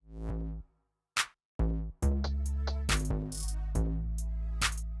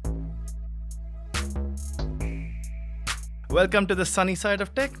Welcome to the sunny side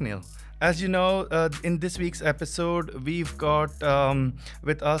of tech, Neil. As you know, in this week's episode, we've got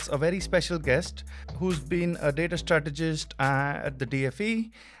with us a very special guest who's been a data strategist at the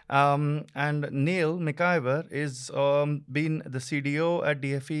DFE. And Neil McIvor is been the CDO at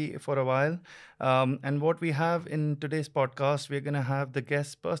DFE for a while. And what we have in today's podcast, we're going to have the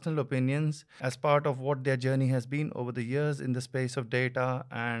guests' personal opinions as part of what their journey has been over the years in the space of data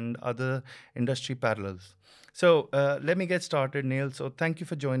and other industry parallels. So let me get started, Neil. So thank you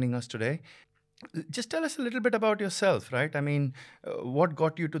for joining us today. Just tell us a little bit about yourself, right? I mean, what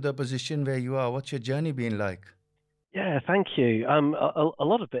got you to the position where you are? What's your journey been like? Yeah, thank you. A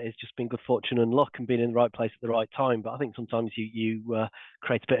lot of it has just been good fortune and luck and being in the right place at the right time. But I think sometimes you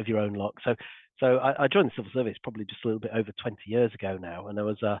create a bit of your own luck. So I joined the civil service probably just a little bit over 20 years ago now, and I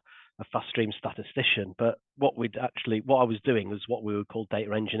was a fast stream statistician. But what I was doing was what we would call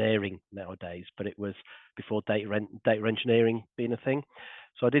data engineering nowadays, but it was before data engineering being a thing.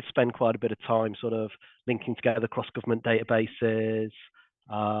 So I did spend quite a bit of time sort of linking together cross-government databases.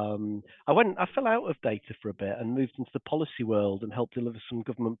 I fell out of data for a bit and moved into the policy world and helped deliver some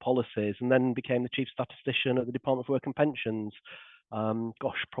government policies, and then became the chief statistician at the Department for Work and Pensions.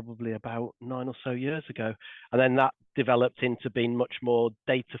 Probably about 9 or so years ago, and then that developed into being much more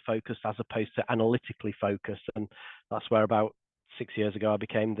data focused as opposed to analytically focused, and that's where about 6 years ago I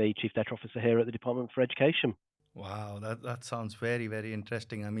became the chief data officer here at the Department for Education. Wow, that sounds very, very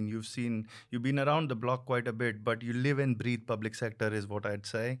interesting. I mean, you've been around the block quite a bit, but you live and breathe public sector, is what I'd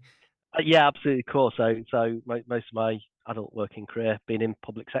say. Yeah, absolutely, of course. Most of my adult working career been in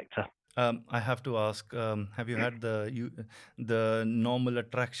public sector. I have to ask, have you had the normal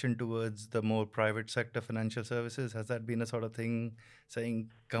attraction towards the more private sector financial services? Has that been a sort of thing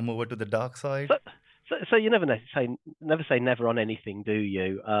saying, come over to the dark So, side? so you never say never on anything, do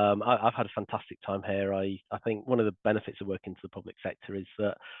you? I've had a fantastic time here. I think one of the benefits of working for the public sector is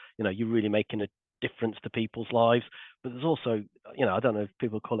that you're really making a difference to people's lives. But there's also, I don't know if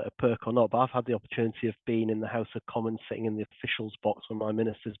people call it a perk or not, but I've had the opportunity of being in the House of Commons, sitting in the officials box when my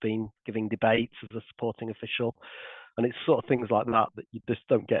minister's been giving debates as a supporting official, and it's sort of things like that that you just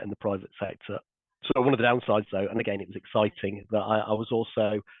don't get in the private sector. So one of the downsides, though, and again, it was exciting, that I was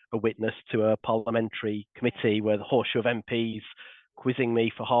also a witness to a parliamentary committee where the horseshoe of MPs quizzing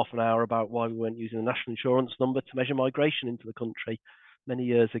me for half an hour about why we weren't using the national insurance number to measure migration into the country many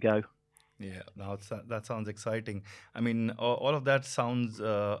years ago. Yeah, now that sounds exciting. I mean, all of that sounds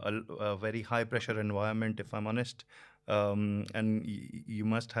a very high pressure environment, if I'm honest. And you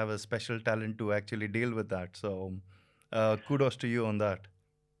must have a special talent to actually deal with that. So, kudos to you on that.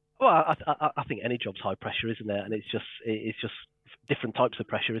 Well, I think any job's high pressure, isn't it? And it's just different types of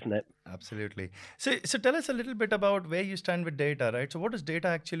pressure, isn't it? Absolutely. So tell us a little bit about where you stand with data, right? So, what does data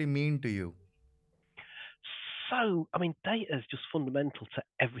actually mean to you? So, I mean, data is just fundamental to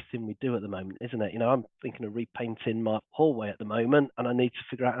everything we do at the moment, isn't it? I'm thinking of repainting my hallway at the moment, and I need to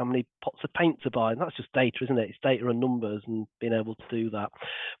figure out how many pots of paint to buy, and that's just data, isn't it? It's data and numbers, and being able to do that.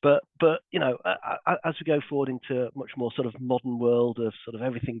 But as we go forward into a much more sort of modern world of sort of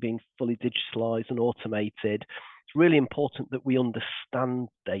everything being fully digitalized and automated, it's really important that we understand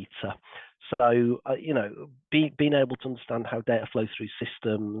data. So, being able to understand how data flows through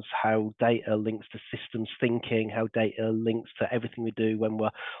systems, how data links to systems thinking, how data links to everything we do when we're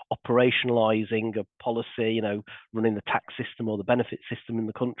operationalizing a policy, running the tax system or the benefit system in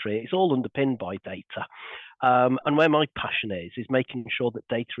the country, it's all underpinned by data. And where my passion is making sure that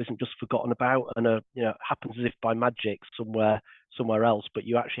data isn't just forgotten about and happens as if by magic somewhere else, but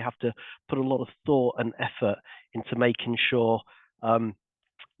you actually have to put a lot of thought and effort into making sure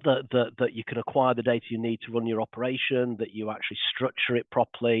that you can acquire the data you need to run your operation, that you actually structure it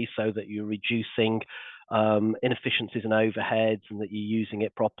properly so that you're reducing inefficiencies and overheads, and that you're using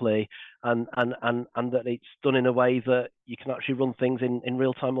it properly, and that it's done in a way that you can actually run things in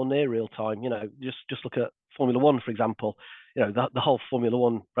real time or near real time. Just look at Formula One, for example. The whole Formula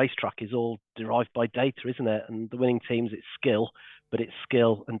One racetrack is all derived by data, isn't it? And the winning teams, it's skill, but it's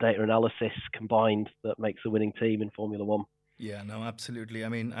skill and data analysis combined that makes the winning team in Formula One. Yeah, no, absolutely. I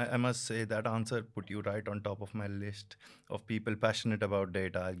mean, I must say that answer put you right on top of my list of people passionate about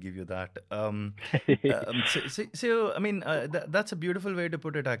data. I'll give you that. I mean, that's a beautiful way to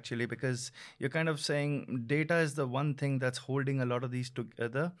put it, actually, because you're kind of saying data is the one thing that's holding a lot of these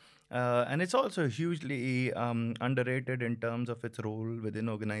together. And it's also hugely underrated in terms of its role within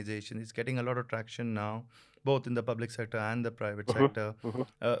organization. It's getting a lot of traction now. both in the public sector and the private Hmm. sector,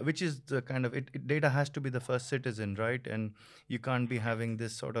 Hmm. which is the kind of data has to be the first citizen, right? And you can't be having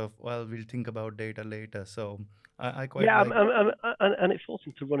this sort of, well, we'll think about data later. So I quite Yeah, like. and it falls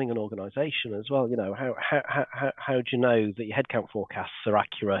into running an organisation as well. You know, how do you know that your headcount forecasts are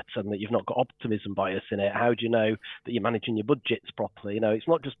accurate and that you've not got optimism bias in it? How do you know that you're managing your budgets properly? You know, it's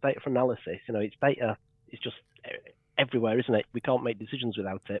not just data for analysis. You know, it's data. It's just everywhere, isn't it? We can't make decisions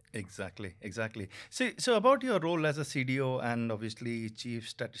without it. Exactly, exactly. So about your role as a CDO and obviously chief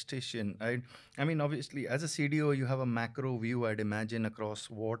statistician, right? I mean, obviously, as a CDO, you have a macro view, I'd imagine, across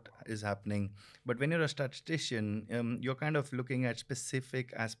what is happening. But when you're a statistician, you're kind of looking at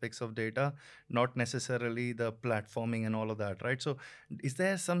specific aspects of data, not necessarily the platforming and all of that, right? So, is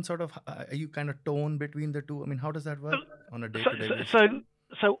there some sort of, are you kind of torn between the two? I mean, how does that work on a So, day-to-day so, basis? so,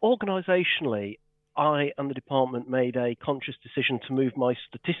 so organisationally, I and the department made a conscious decision to move my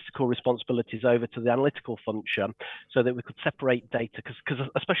statistical responsibilities over to the analytical function so that we could separate data, because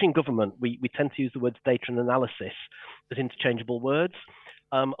especially in government, we tend to use the words data and analysis as interchangeable words.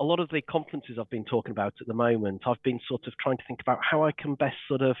 A lot of the conferences I've been talking about at the moment, I've been sort of trying to think about how I can best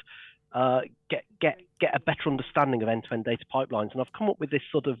sort of get a better understanding of end-to-end data pipelines. And I've come up with this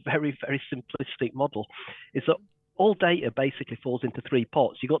sort of very, very simplistic model, is that all data basically falls into three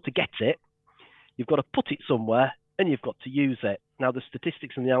pots. You've got to get it, you've got to put it somewhere, and you've got to use it. Now, the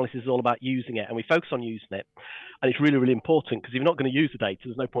statistics and the analysis is all about using it, and we focus on using it. And it's really, really important, because if you're not going to use the data,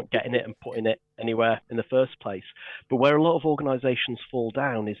 there's no point getting it and putting it anywhere in the first place. But where a lot of organizations fall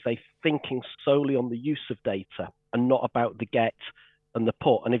down is they thinking solely on the use of data and not about the get and the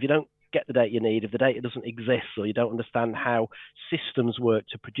put. And if you don't get the data you need, if the data doesn't exist, or you don't understand how systems work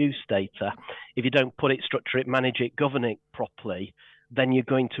to produce data, if you don't put it, structure it, manage it, govern it properly, then you're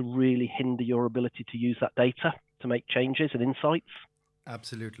going to really hinder your ability to use that data to make changes and insights.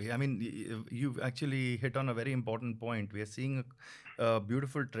 Absolutely. I mean, you've actually hit on a very important point. We are seeing a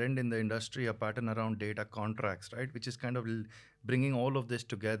beautiful trend in the industry, a pattern around data contracts, right? Which is kind of bringing all of this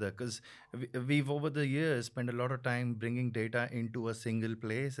together, because we've over the years spent a lot of time bringing data into a single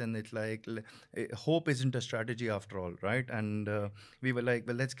place, and it's like hope isn't a strategy after all, right? And we were like,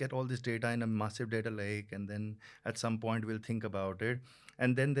 well, let's get all this data in a massive data lake, and then at some point we'll think about it.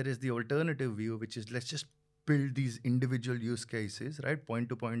 And then there is the alternative view, which is let's just build these individual use cases, right? Point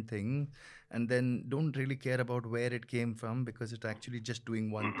to point thing, and then don't really care about where it came from because it's actually just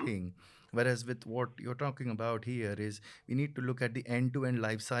doing one thing. Whereas with what you're talking about here is we need to look at the end-to-end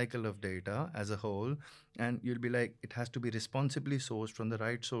life cycle of data as a whole, and you'll be like, it has to be responsibly sourced from the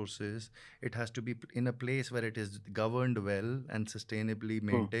right sources. It has to be in a place where it is governed well and sustainably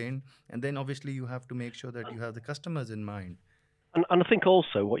maintained. And then obviously you have to make sure that you have the customers in mind. And I think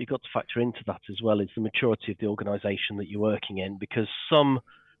also what you've got to factor into that as well is the maturity of the organisation that you're working in, because some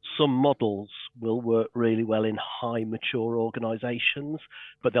models will work really well in high mature organisations,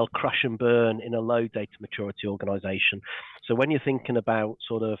 but they'll crash and burn in a low data maturity organisation. So when you're thinking about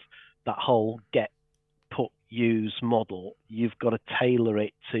sort of that whole get, put, use model, you've got to tailor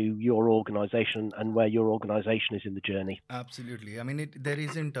it to your organization and where your organization is in the journey. Absolutely. I mean, there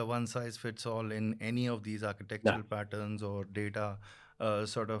isn't a one size fits all in any of these No. architectural patterns or data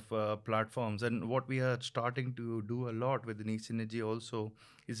sort of platforms. And what we are starting to do a lot with the Synergy also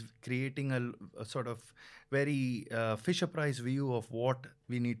is creating a sort of very Fisher Price view of what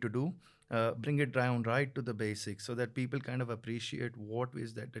we need to do. Bring it down right to the basics so that people kind of appreciate what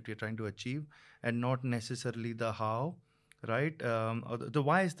is that we're trying to achieve and not necessarily the how, right? Or the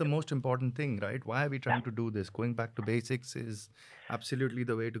why is the most important thing, right? Why are we trying to do this? Going back to basics is absolutely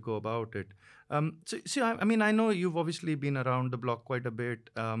the way to go about it. So I mean, I know you've obviously been around the block quite a bit,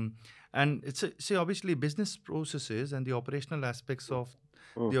 and see, obviously, business processes and the operational aspects of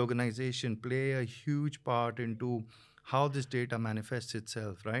Mm. the organization play a huge part into how this data manifests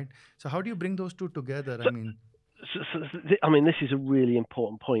itself, right? So how do you bring those two together? I So, mean, I mean, this is a really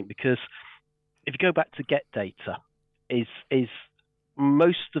important point, because if you go back to get data, is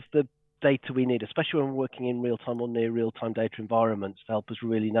most of the data we need, especially when we're working in real-time or near real-time data environments, to help us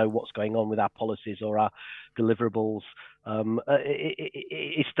really know what's going on with our policies or our deliverables.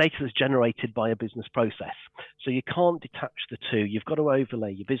 It's data that's generated by a business process. So you can't detach the two. You've got to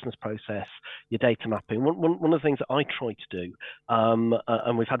overlay your business process, your data mapping. One of the things that I try to do,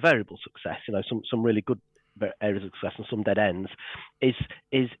 and we've had variable success, you know, some really good areas of success and some dead ends,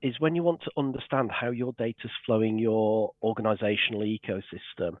 is when you want to understand how your data's flowing your organizational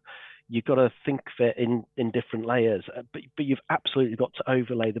ecosystem, you've got to think of it in different layers, but you've absolutely got to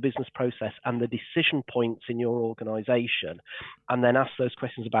overlay the business process and the decision points in your organization, and then ask those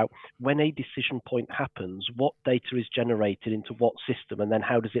questions about when a decision point happens, what data is generated into what system, and then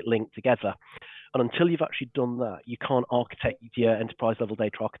how does it link together. And until you've actually done that, you can't architect your enterprise level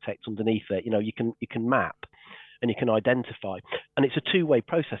data architect underneath it. You can map and you can identify. And it's a two-way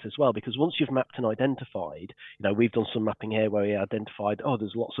process as well, because once you've mapped and identified, we've done some mapping here where we identified,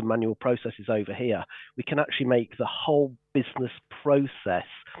 there's lots of manual processes over here. We can actually make the whole business process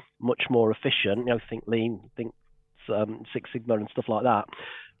much more efficient. Think lean, think Six Sigma and stuff like that,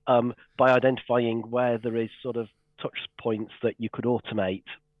 by identifying where there is sort of touch points that you could automate.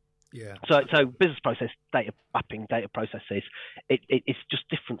 Yeah. So business process, data mapping, data processes, it's just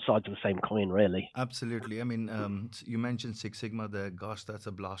different sides of the same coin, really. Absolutely. I mean, you mentioned Six Sigma there. Gosh, that's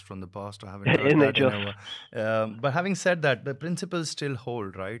a blast from the past. I haven't heard Isn't it that in just? but having said that, the principles still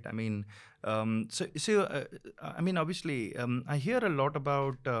hold, right? I mean, I mean, obviously, I hear a lot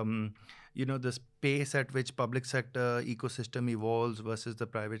about the pace at which public sector ecosystem evolves versus the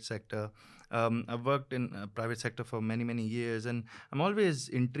private sector. I've worked in private sector for many years, and I'm always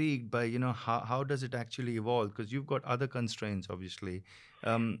intrigued by how does it actually evolve, because you've got other constraints, obviously.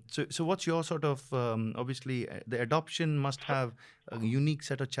 So what's your sort of obviously the adoption must have a unique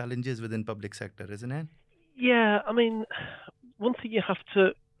set of challenges within public sector, isn't it? Yeah, I mean, one thing you have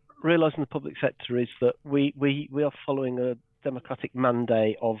to realise in the public sector is that we are following a democratic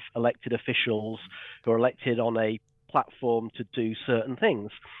mandate of elected officials who are elected on a platform to do certain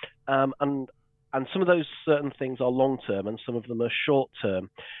things, and some of those certain things are long term and some of them are short term.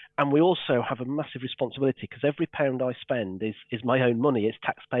 And we also have a massive responsibility, because every pound I spend is my own money, it's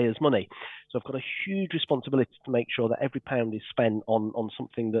taxpayers' money. So I've got a huge responsibility to make sure that every pound is spent on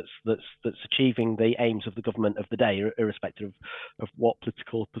something that's achieving the aims of the government of the day, irrespective of what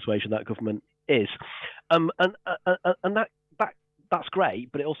political persuasion that government is. And that's great,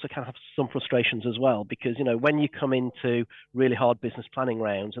 but it also can have some frustrations as well, because when you come into really hard business planning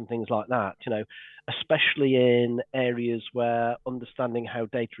rounds and things like that, especially in areas where understanding how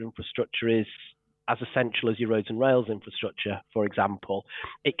data infrastructure is as essential as your roads and rails infrastructure, for example,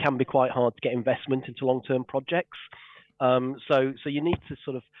 it can be quite hard to get investment into long-term projects. So you need to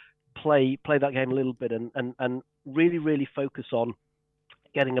sort of play that game a little bit and really focus on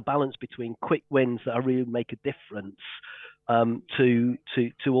getting a balance between quick wins that really make a difference, to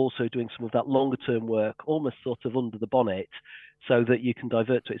also doing some of that longer term work, almost sort of under the bonnet, so that you can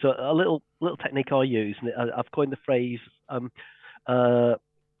divert to it. So a little technique I use, and I've coined the phrase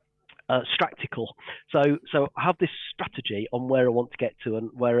stratical. So I have this strategy on where I want to get to and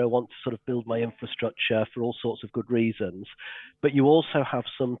where I want to sort of build my infrastructure for all sorts of good reasons. But you also have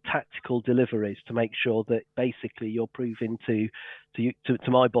some tactical deliveries to make sure that basically you're proving to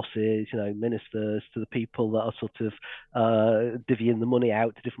my bosses, ministers, to the people that are sort of divvying the money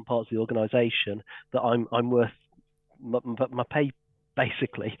out to different parts of the organisation, that I'm worth my pay,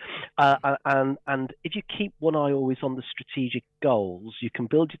 basically. And if you keep one eye always on the strategic goals, you can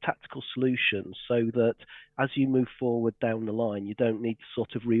build your tactical solutions so that as you move forward down the line, you don't need to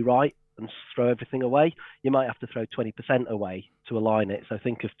sort of rewrite and throw everything away. You might have to throw 20% away to align it. So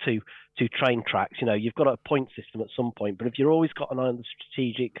think of two train tracks. You've got a point system at some point, but if you've always got an eye on the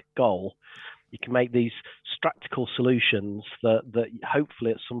strategic goal, you can make these stratical solutions that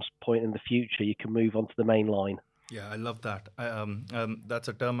hopefully at some point in the future you can move onto the main line. Yeah, I love that. That's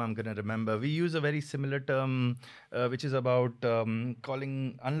a term I'm going to remember. We use a very similar term, which is about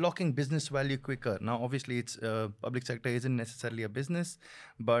unlocking business value quicker. Now, obviously, it's public sector isn't necessarily a business,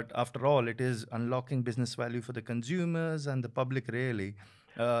 but after all, it is unlocking business value for the consumers and the public, really.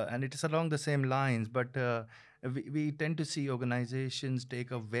 And it is along the same lines, but we tend to see organizations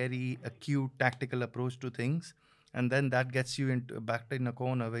take a very acute tactical approach to things, and then that gets you backed in a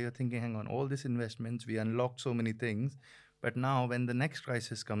corner where you're thinking, hang on, all these investments, we unlocked so many things, but now when the next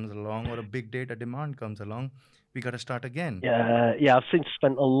crisis comes along or a big data demand comes along, we got to start again. Yeah, I've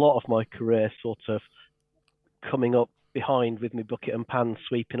spent a lot of my career sort of coming up behind with my bucket and pan,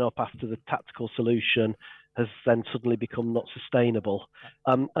 sweeping up after the tactical solution has then suddenly become not sustainable.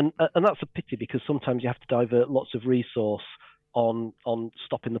 And that's a pity, because sometimes you have to divert lots of resource on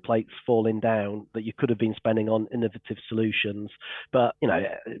stopping the plates falling down that you could have been spending on innovative solutions. But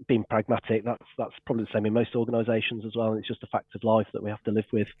being pragmatic, that's probably the same in most organizations as well, and it's just a fact of life that we have to live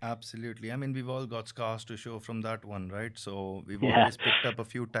with. Absolutely. I mean, we've all got scars to show from that one, right? So we've always picked up a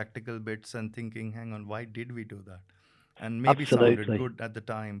few tactical bits and thinking, hang on, why did we do that? And maybe sounded good at the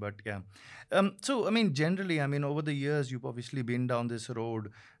time, but yeah. So, I mean, generally, I mean, over the years, you've obviously been down this road.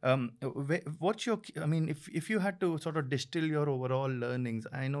 What's your, I mean, if you had to sort of distill your overall learnings,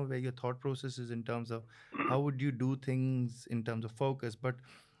 I know where your thought process is in terms of how would you do things in terms of focus, but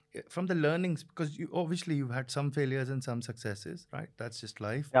from the learnings, because you've had some failures and some successes, right? That's just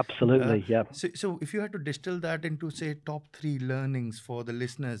life. Absolutely, yeah. So if you had to distill that into, say, top 3 learnings for the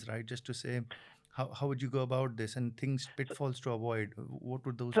listeners, right? Just to say, How would you go about this, and things pitfalls to avoid? What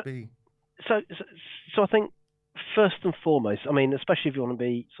would those So, be? so, so, so I think first and foremost, I mean, especially if you want to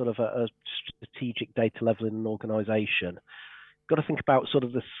be sort of a strategic data level in an organisation, got to think about sort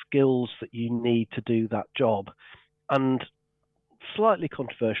of the skills that you need to do that job. And slightly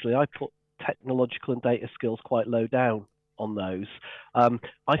controversially, I put technological and data skills quite low down on those.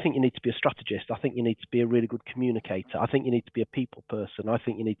 I think you need to be a strategist. I think you need to be a really good communicator. I think you need to be a people person. I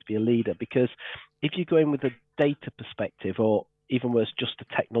think you need to be a leader, because if you go in with a data perspective, or even worse, just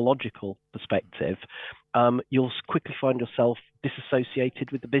a technological perspective, you'll quickly find yourself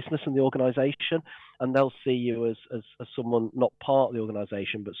disassociated with the business and the organization, and they'll see you as someone not part of the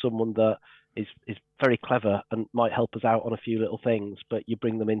organization, but someone that is very clever and might help us out on a few little things, but you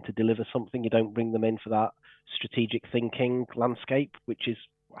bring them in to deliver something. You don't bring them in for that strategic thinking landscape, which is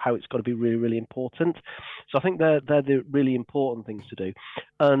how it's got to be really, really important. So I think they're the really important things to do.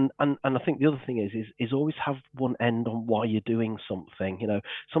 And I think the other thing is always have one end on why you're doing something. You know,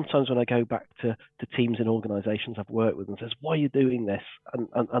 sometimes when I go back to teams in organizations I've worked with and says, why are you doing this?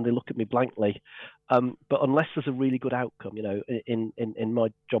 And they look at me blankly. But unless there's a really good outcome, you know, in my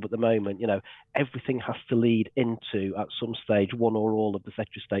job at the moment, you know, everything has to lead into, at some stage, one or all of the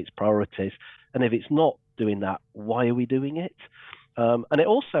Secretary of State's priorities. And if it's not doing that, why are we doing it? And it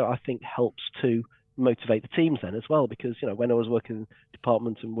also, I think, helps to motivate the teams then as well, because, you know, when I was working in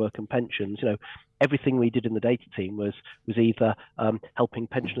departments and work and pensions, you know, everything we did in the data team was either helping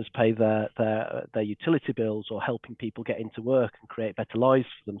pensioners pay their utility bills, or helping people get into work and create better lives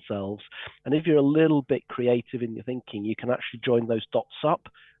for themselves. And if you're a little bit creative in your thinking, you can actually join those dots up.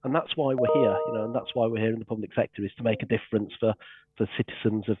 And that's why we're here, you know, and that's why we're here in the public sector, is to make a difference for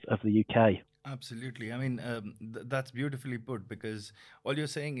citizens of the UK. Absolutely. I mean, that's beautifully put, because all you're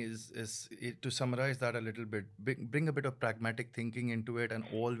saying is to summarize that a little bit, bring a bit of pragmatic thinking into it, and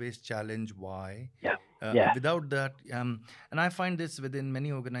always challenge why. Yeah, yeah. Without that, and I find this within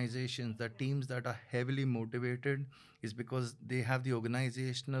many organizations, that teams that are heavily motivated is because they have the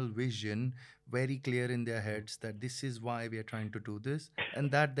organizational vision very clear in their heads, that this is why we are trying to do this, and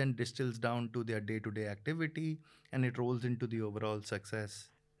that then distills down to their day-to-day activity, and it rolls into the overall success.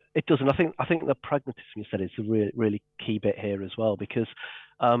 It does, and I think the pragmatism you said is a really really key bit here as well, because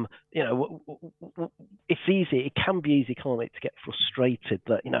you know, it's easy. It can be easy, can't it, to get frustrated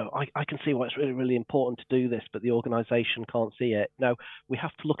that, you know, I can see why it's really really important to do this, but the organisation can't see it. Now we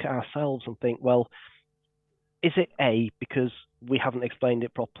have to look at ourselves and think, well, is it because we haven't explained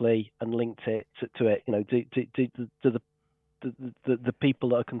it properly and linked it to it? You know, do the people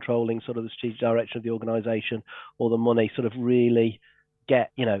that are controlling sort of the strategic direction of the organisation, or the money, sort of really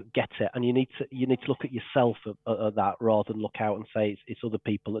get it? And you need to look at yourself at that, rather than look out and say it's other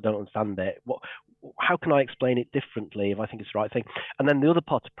people that don't understand it. How can I explain it differently if I think it's the right thing? And then the other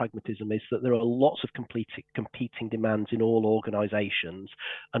part of pragmatism is that there are lots of competing demands in all organisations,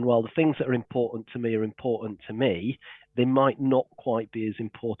 and while the things that are important to me are important to me, they might not quite be as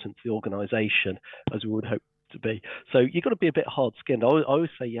important to the organisation as we would hope to be. So you've got to be a bit hard skinned. I always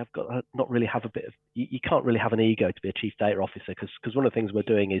say you have got to not really have a bit of, you can't really have an ego to be a chief data officer, because one of the things we're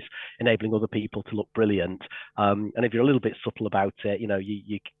doing is enabling other people to look brilliant. And if you're a little bit subtle about it, you know,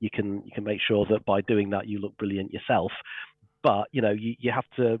 you can make sure that by doing that you look brilliant yourself. But, you know, you have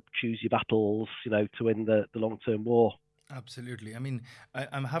to choose your battles, you know, to win the long-term war. Absolutely. I mean, I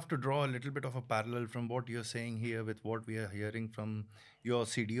have to draw a little bit of a parallel from what you're saying here with what we are hearing from your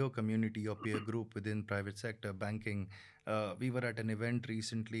CDO community, your peer group within private sector banking. We were at an event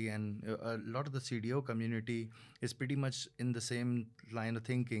recently, and a lot of the CDO community is pretty much in the same line of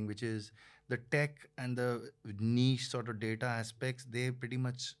thinking, which is the tech and the niche sort of data aspects. They pretty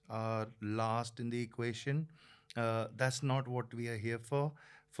much are last in the equation. That's not what we are here for.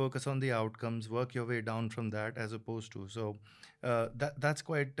 Focus on the outcomes, work your way down from that, as opposed to, so that's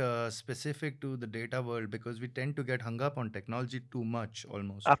quite specific to the data world, because we tend to get hung up on technology too much,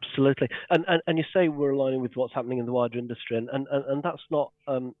 almost. Absolutely, and you say we're aligning with what's happening in the wider industry, and that's not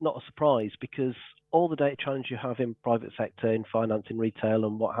a surprise, because all the data challenges you have in private sector, in finance, in retail,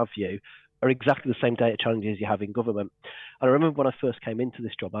 and what have you, are exactly the same data challenges you have in government. And I remember when I first came into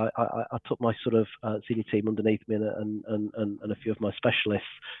this job, I took my sort of senior team underneath me and a few of my specialists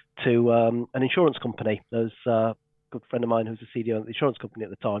to an insurance company. There's a good friend of mine who's a CDO at the insurance company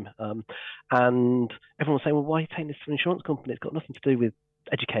at the time, and everyone was saying, well, why are you taking this to an insurance company? It's got nothing to do with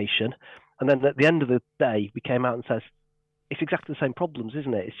education. And then at the end of the day, we came out and says, it's exactly the same problems,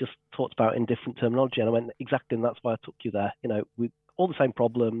 isn't it? It's just talked about in different terminology. And I went, exactly, and that's why I took you there. You know, we all the same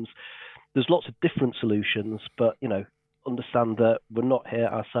problems. There's lots of different solutions, but, you know, understand that we're not here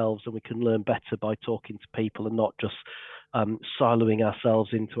ourselves, and we can learn better by talking to people, and not just siloing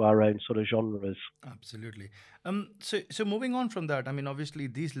ourselves into our own sort of genres. Absolutely. So moving on from that, I mean, obviously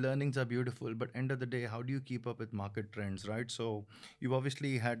these learnings are beautiful, but end of the day, how do you keep up with market trends, right? So you've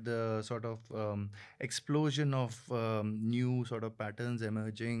obviously had the sort of explosion of new sort of patterns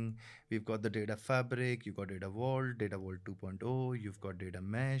emerging. We've got the data fabric, you've got data vault 2.0, you've got data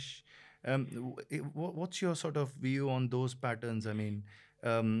mesh. What's your sort of view on those patterns? I mean,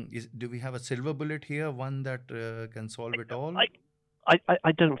 do we have a silver bullet here, one that can solve it all?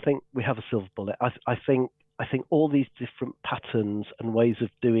 I don't think we have a silver bullet. I think all these different patterns and ways of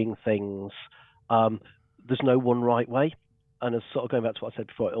doing things, there's no one right way. And as sort of going back to what I said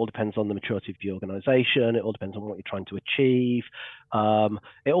before, it all depends on the maturity of the organization. It all depends on what you're trying to achieve.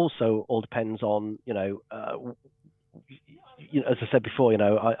 It also all depends on, as I said before,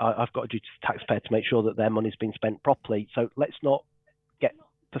 I've got a duty to the taxpayer to make sure that their money's been spent properly. So let's not get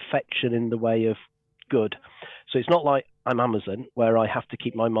perfection in the way of good. So it's not like I'm Amazon where I have to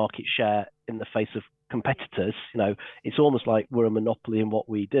keep my market share in the face of competitors. It's almost like we're a monopoly in what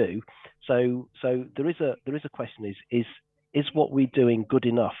we do. So there is a question: is what we're doing good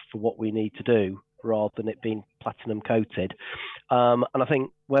enough for what we need to do, rather than it being platinum coated? And I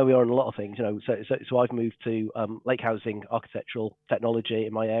think where we are in a lot of things, so I've moved to lake housing architectural technology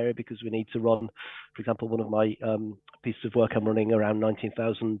in my area because we need to run, for example, one of my pieces of work I'm running around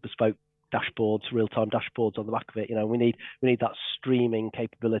 19,000 bespoke dashboards, real-time dashboards on the back of it. We need that streaming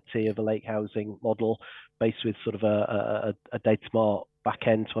capability of a lake housing model based with sort of a data smart back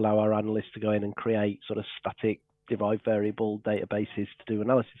end to allow our analysts to go in and create sort of static derived variable databases to do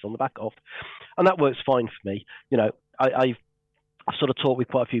analysis on the back of, and that works fine for me. I've sort of talked with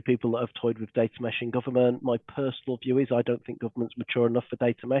quite a few people that have toyed with data mesh in government. My personal view is I don't think government's mature enough for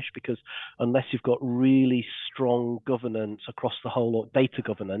data mesh, because unless you've got really strong governance across the whole, data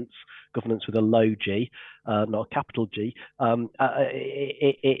governance with a low G, not a capital G,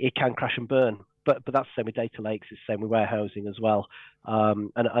 it can crash and burn. But that's the same with data lakes, it's the same with warehousing as well.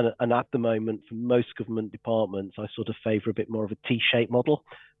 And at the moment, for most government departments, I sort of favour a bit more of a T-shaped model,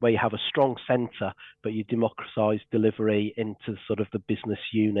 where you have a strong centre, but you democratise delivery into sort of the business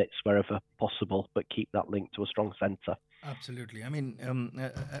units wherever possible, but keep that link to a strong centre. Absolutely. I mean,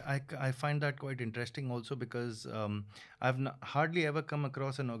 I find that quite interesting also because I've hardly ever come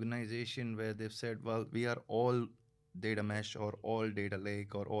across an organization where they've said, well, we are all data mesh or all data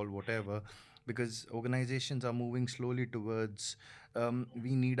lake or all whatever, because organizations are moving slowly towards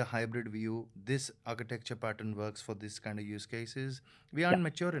we need a hybrid view. This architecture pattern works for this kind of use cases. We Yeah, aren't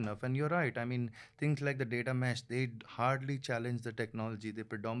mature enough. And you're right. I mean, things like the data mesh, they hardly challenge the technology. They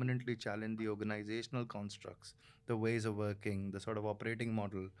predominantly challenge the organizational constructs, the ways of working, the sort of operating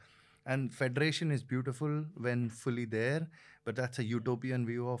model. And federation is beautiful when fully there, but that's a utopian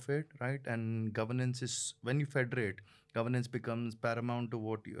view of it, right? And governance is, when you federate, governance becomes paramount to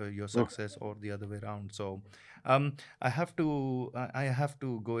what your mm. success, or the other way around. So I have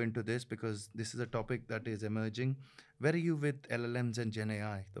to go into this because this is a topic that is emerging. Where are you with LLMs and Gen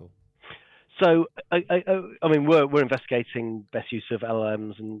AI though? So, I mean, we're investigating best use of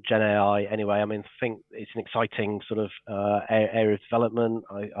LLMs and Gen AI anyway. I mean, I think it's an exciting sort of area of development.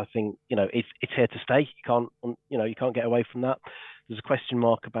 I think it's here to stay. You can't get away from that. There's a question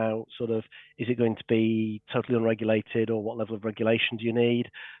mark about sort of, is it going to be totally unregulated, or what level of regulation do you need?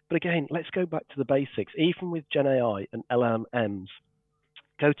 But again, let's go back to the basics. Even with Gen AI and LLMs,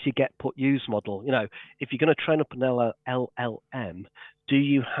 go to your get, put, use model. If you're going to train up an LLM, do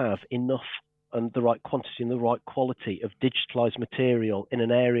you have enough and the right quantity and the right quality of digitalized material in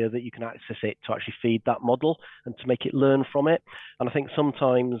an area that you can access it to actually feed that model and to make it learn from it? And I think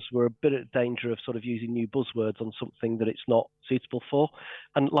sometimes we're a bit at danger of sort of using new buzzwords on something that it's not suitable for.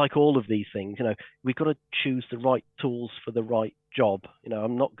 And like all of these things, we've got to choose the right tools for the right job.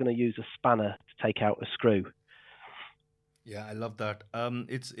 I'm not going to use a spanner to take out a screw. Yeah, I love that.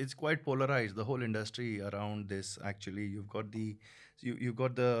 It's quite polarized, the whole industry around this. Actually, you've got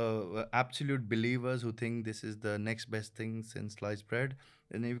the absolute believers who think this is the next best thing since sliced bread,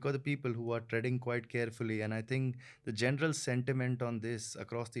 and you've got the people who are treading quite carefully. And I think the general sentiment on this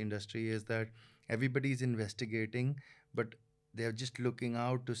across the industry is that everybody's investigating, but they're just looking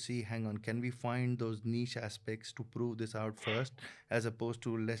out to see, hang on, can we find those niche aspects to prove this out first, as opposed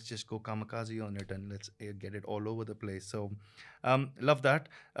to let's just go kamikaze on it and let's get it all over the place. So love that.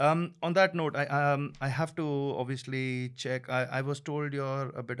 On that note, I have to obviously check. I was told you're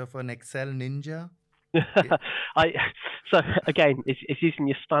a bit of an Excel ninja. Yeah. I so again, it's using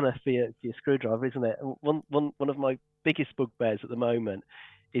your spanner for your screwdriver, isn't it? And one of my biggest bugbears at the moment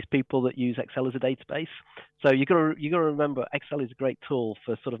is people that use Excel as a database. So you got to remember, Excel is a great tool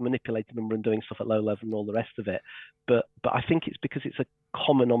for sort of manipulating number and doing stuff at low level and all the rest of it. But I think it's because it's a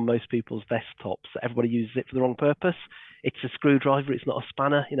common on most people's desktops that everybody uses it for the wrong purpose. It's a screwdriver, it's not a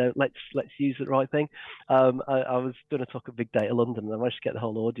spanner. Let's use the right thing. I was doing a talk at Big Data London, and I managed to get the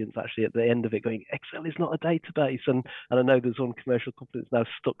whole audience actually at the end of it going, Excel is not a database. And I know there's one commercial company that's now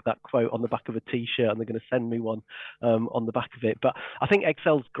stuck that quote on the back of a T-shirt, and they're going to send me one on the back of it. But I think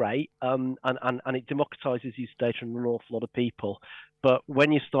Excel's great, and it democratizes use of data in an awful lot of people. But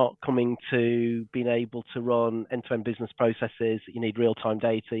when you start coming to being able to run end-to-end business processes, you need real-time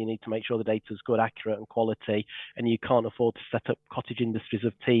data, you need to make sure the data is good, accurate and quality, and you can't afford to set up cottage industries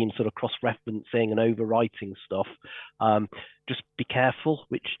of teams sort of cross-referencing and overwriting stuff. Just be careful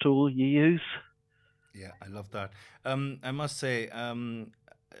which tool you use. Yeah, I love that. I must say,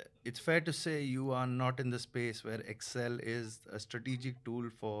 it's fair to say you are not in the space where Excel is a strategic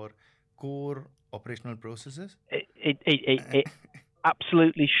tool for core operational processes. It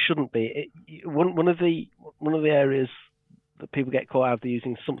absolutely shouldn't be. One of the areas that people get caught out of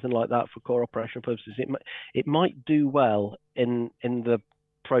using something like that for core operational purposes, it might do well in the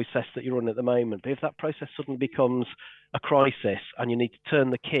process that you're running at the moment, but if that process suddenly becomes a crisis and you need to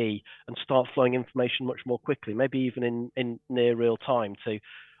turn the key and start flowing information much more quickly, maybe even in near real time, to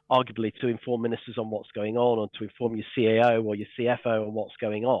arguably to inform ministers on what's going on, or to inform your CAO or your CFO on what's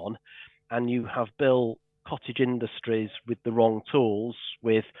going on, and you have built cottage industries with the wrong tools,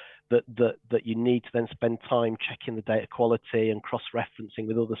 with that you need to then spend time checking the data quality and cross-referencing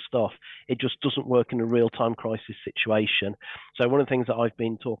with other stuff, it just doesn't work in a real-time crisis situation. So one of the things that I've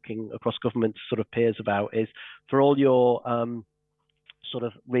been talking across government sort of peers about is, for all your sort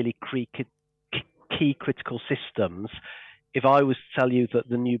of really key critical systems, if I was to tell you that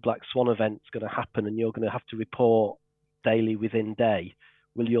the new Black Swan event's going to happen and you're going to have to report daily within day,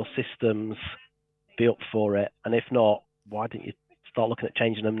 will your systems be up for it? And if not, why don't you start looking at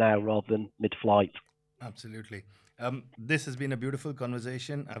changing them now rather than mid-flight? Absolutely. This has been a beautiful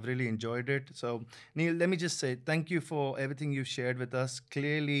conversation. I've really enjoyed it. So, Neil, let me just say thank you for everything you've shared with us.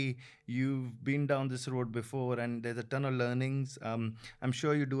 Clearly, you've been down this road before, and there's a ton of learnings. I'm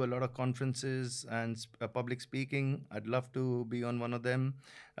sure you do a lot of conferences and public speaking. I'd love to be on one of them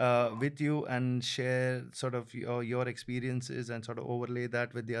with you and share sort of your experiences and sort of overlay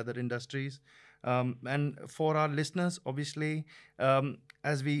that with the other industries. And for our listeners, obviously,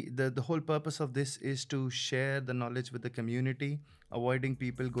 as the whole purpose of this is to share the knowledge with the community, avoiding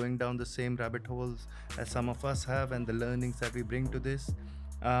people going down the same rabbit holes as some of us have, and the learnings that we bring to this.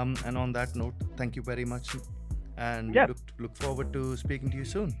 And on that note, thank you very much, and look forward to speaking to you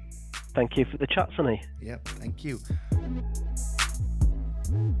soon. Thank you for the chat, Sunny. Yeah, thank you.